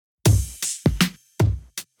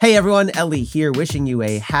Hey everyone, Elie here, wishing you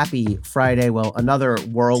a happy Friday. Well, another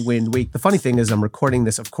whirlwind week. The funny thing is I'm recording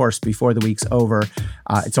this, of course, before the week's over.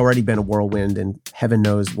 It's already been a whirlwind and heaven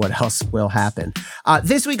knows what else will happen.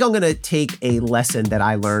 This week I'm going to take a lesson that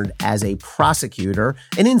I learned as a prosecutor,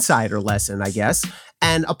 an insider lesson, I guess,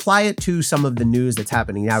 and apply it to some of the news that's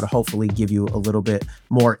happening now to hopefully give you a little bit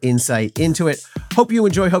more insight into it. Hope you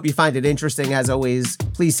enjoy, hope you find it interesting. As always,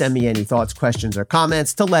 please send me any thoughts, questions, or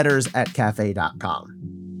comments to letters@cafe.com.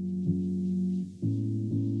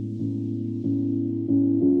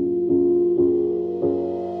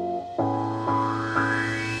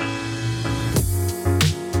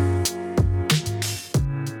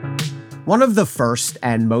 One of the first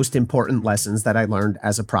and most important lessons that I learned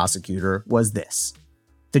as a prosecutor was this.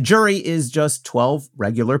 The jury is just 12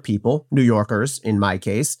 regular people, New Yorkers in my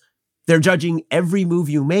case. They're judging every move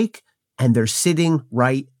you make, and they're sitting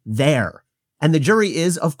right there. And the jury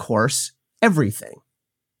is, of course, everything.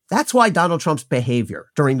 That's why Donald Trump's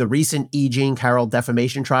behavior during the recent E. Jean Carroll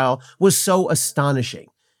defamation trial was so astonishing.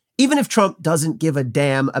 Even if Trump doesn't give a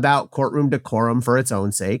damn about courtroom decorum for its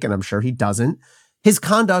own sake, and I'm sure he doesn't, his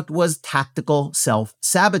conduct was tactical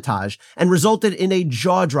self-sabotage and resulted in a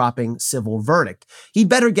jaw-dropping civil verdict. He'd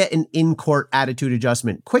better get an in-court attitude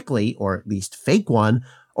adjustment quickly, or at least fake one,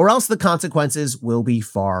 or else the consequences will be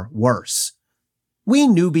far worse. We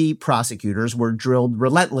newbie prosecutors were drilled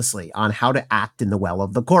relentlessly on how to act in the well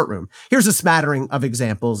of the courtroom. Here's a smattering of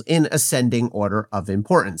examples in ascending order of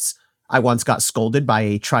importance. I once got scolded by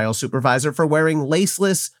a trial supervisor for wearing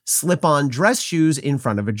laceless, slip-on dress shoes in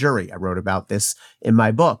front of a jury. I wrote about this in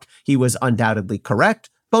my book. He was undoubtedly correct,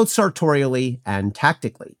 both sartorially and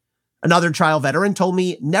tactically. Another trial veteran told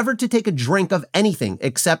me never to take a drink of anything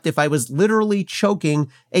except if I was literally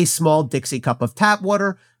choking a small Dixie cup of tap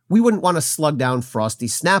water. We wouldn't want to slug down Frosty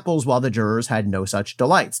Snapples while the jurors had no such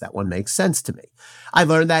delights. That one makes sense to me. I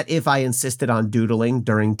learned that if I insisted on doodling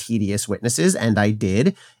during tedious witnesses, and I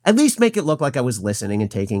did, at least make it look like I was listening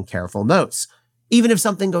and taking careful notes. Even if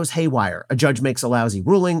something goes haywire, a judge makes a lousy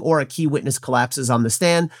ruling, or a key witness collapses on the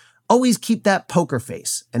stand, always keep that poker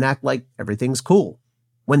face and act like everything's cool.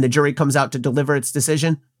 When the jury comes out to deliver its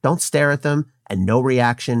decision, don't stare at them, and no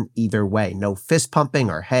reaction either way. No fist pumping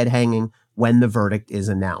or head hanging when the verdict is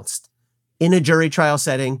announced. In a jury trial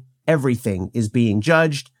setting, everything is being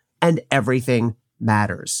judged and everything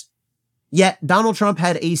matters. Yet Donald Trump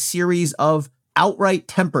had a series of outright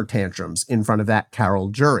temper tantrums in front of that Carroll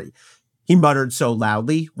jury. He muttered so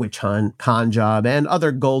loudly, witch hunt, con job, and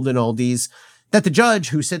other golden oldies, that the judge,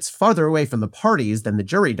 who sits farther away from the parties than the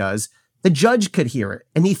jury does, the judge could hear it,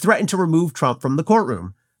 and he threatened to remove Trump from the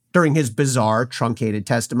courtroom. During his bizarre, truncated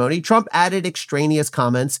testimony, Trump added extraneous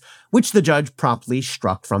comments, which the judge promptly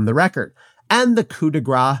struck from the record. And the coup de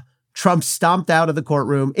grace, Trump stomped out of the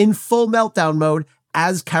courtroom in full meltdown mode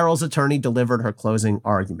as Carroll's attorney delivered her closing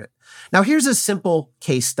argument. Now, here's a simple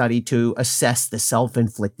case study to assess the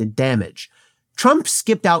self-inflicted damage. Trump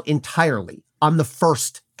skipped out entirely on the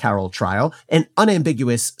first Carroll trial, an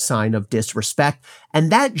unambiguous sign of disrespect,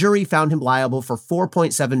 and that jury found him liable for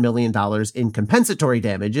 $4.7 million in compensatory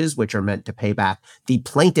damages, which are meant to pay back the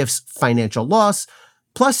plaintiff's financial loss,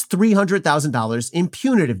 plus $300,000 in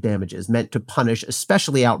punitive damages meant to punish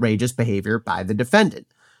especially outrageous behavior by the defendant.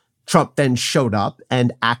 Trump then showed up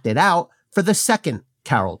and acted out for the second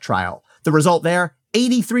Carroll trial. The result there,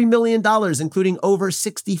 $83 million, including over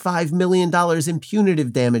 $65 million in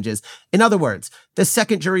punitive damages. In other words, the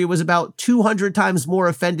second jury was about 200 times more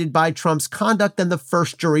offended by Trump's conduct than the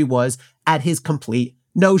first jury was at his complete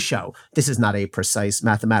no-show. This is not a precise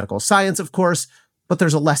mathematical science, of course, but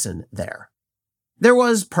there's a lesson there. There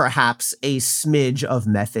was perhaps a smidge of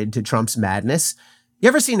method to Trump's madness. You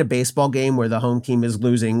ever seen a baseball game where the home team is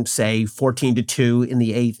losing, say, 14-2 in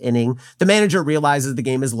the 8th inning? The manager realizes the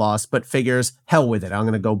game is lost, but figures, hell with it, I'm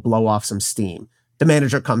going to go blow off some steam. The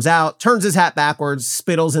manager comes out, turns his hat backwards,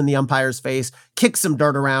 spittles in the umpire's face, kicks some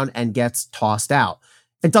dirt around, and gets tossed out.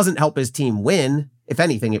 It doesn't help his team win. If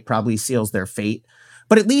anything, it probably seals their fate.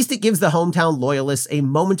 But at least it gives the hometown loyalists a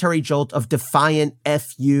momentary jolt of defiant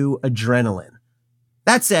FU adrenaline.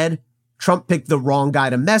 That said, Trump picked the wrong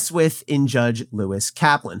guy to mess with in Judge Lewis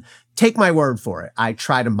Kaplan. Take my word for it. I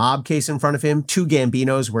tried a mob case in front of him. 2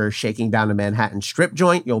 Gambinos were shaking down a Manhattan strip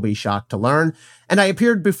joint. You'll be shocked to learn. And I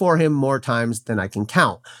appeared before him more times than I can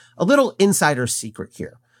count. A little insider secret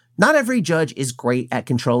here. Not every judge is great at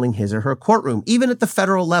controlling his or her courtroom, even at the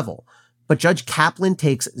federal level. But Judge Kaplan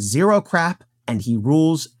takes zero crap and he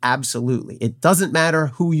rules absolutely. It doesn't matter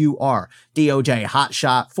who you are. DOJ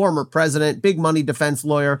hotshot, former president, big money defense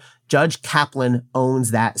lawyer. Judge Kaplan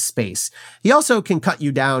owns that space. He also can cut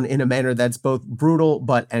you down in a manner that's both brutal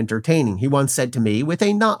but entertaining. He once said to me, with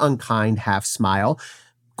a not unkind half smile,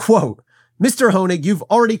 quote, "Mr. Honig, you've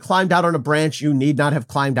already climbed out on a branch you need not have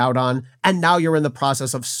climbed out on, and now you're in the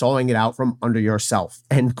process of sawing it out from under yourself."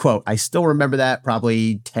 End quote. I still remember that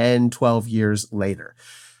probably 10, 12 years later.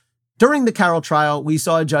 During the Carroll trial, we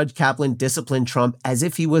saw Judge Kaplan discipline Trump as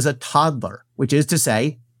if he was a toddler, which is to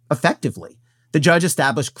say, effectively. The judge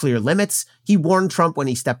established clear limits, he warned Trump when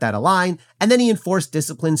he stepped out of line, and then he enforced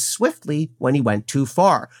discipline swiftly when he went too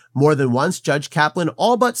far. More than once, Judge Kaplan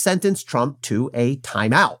all but sentenced Trump to a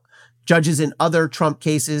timeout. Judges in other Trump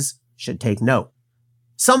cases should take note.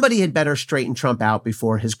 Somebody had better straighten Trump out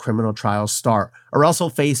before his criminal trials start, or else he'll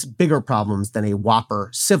face bigger problems than a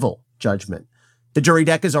whopper civil judgment. The jury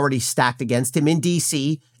deck is already stacked against him in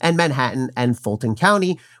D.C. and Manhattan and Fulton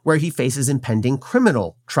County, where he faces impending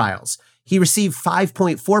criminal trials. He received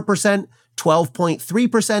 5.4%,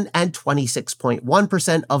 12.3%, and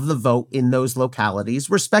 26.1% of the vote in those localities,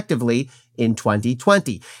 respectively, in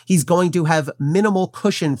 2020. He's going to have minimal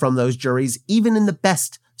cushion from those juries, even in the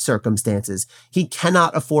best circumstances. He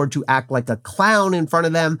cannot afford to act like a clown in front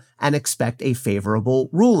of them and expect a favorable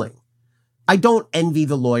ruling. I don't envy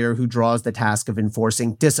the lawyer who draws the task of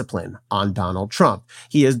enforcing discipline on Donald Trump.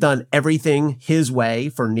 He has done everything his way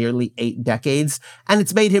for nearly 8 decades, and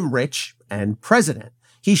it's made him rich and president.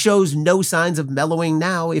 He shows no signs of mellowing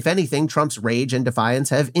now. If anything, Trump's rage and defiance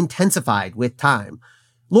have intensified with time.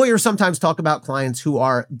 Lawyers sometimes talk about clients who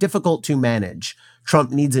are difficult to manage.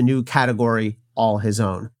 Trump needs a new category all his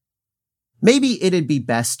own. Maybe it'd be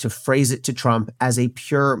best to phrase it to Trump as a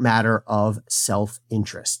pure matter of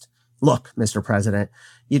self-interest. Look, Mr. President,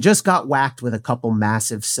 you just got whacked with a couple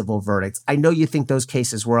massive civil verdicts. I know you think those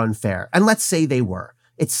cases were unfair, and let's say they were.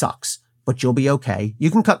 It sucks, but you'll be okay. You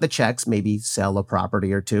can cut the checks, maybe sell a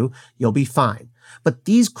property or two. You'll be fine. But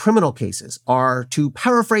these criminal cases are, to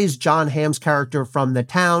paraphrase John Hamm's character from The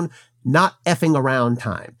Town, not effing around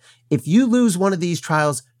time. If you lose one of these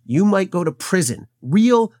trials, you might go to prison.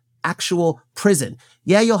 Real, actual prison.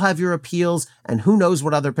 Yeah, you'll have your appeals and who knows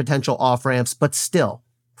what other potential off-ramps, but still,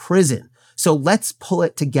 prison. So let's pull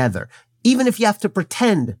it together. Even if you have to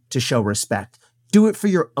pretend to show respect, do it for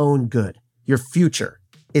your own good. Your future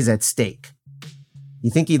is at stake. You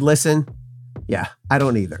think he'd listen? Yeah, I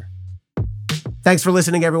don't either. Thanks for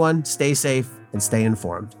listening, everyone. Stay safe and stay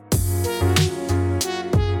informed.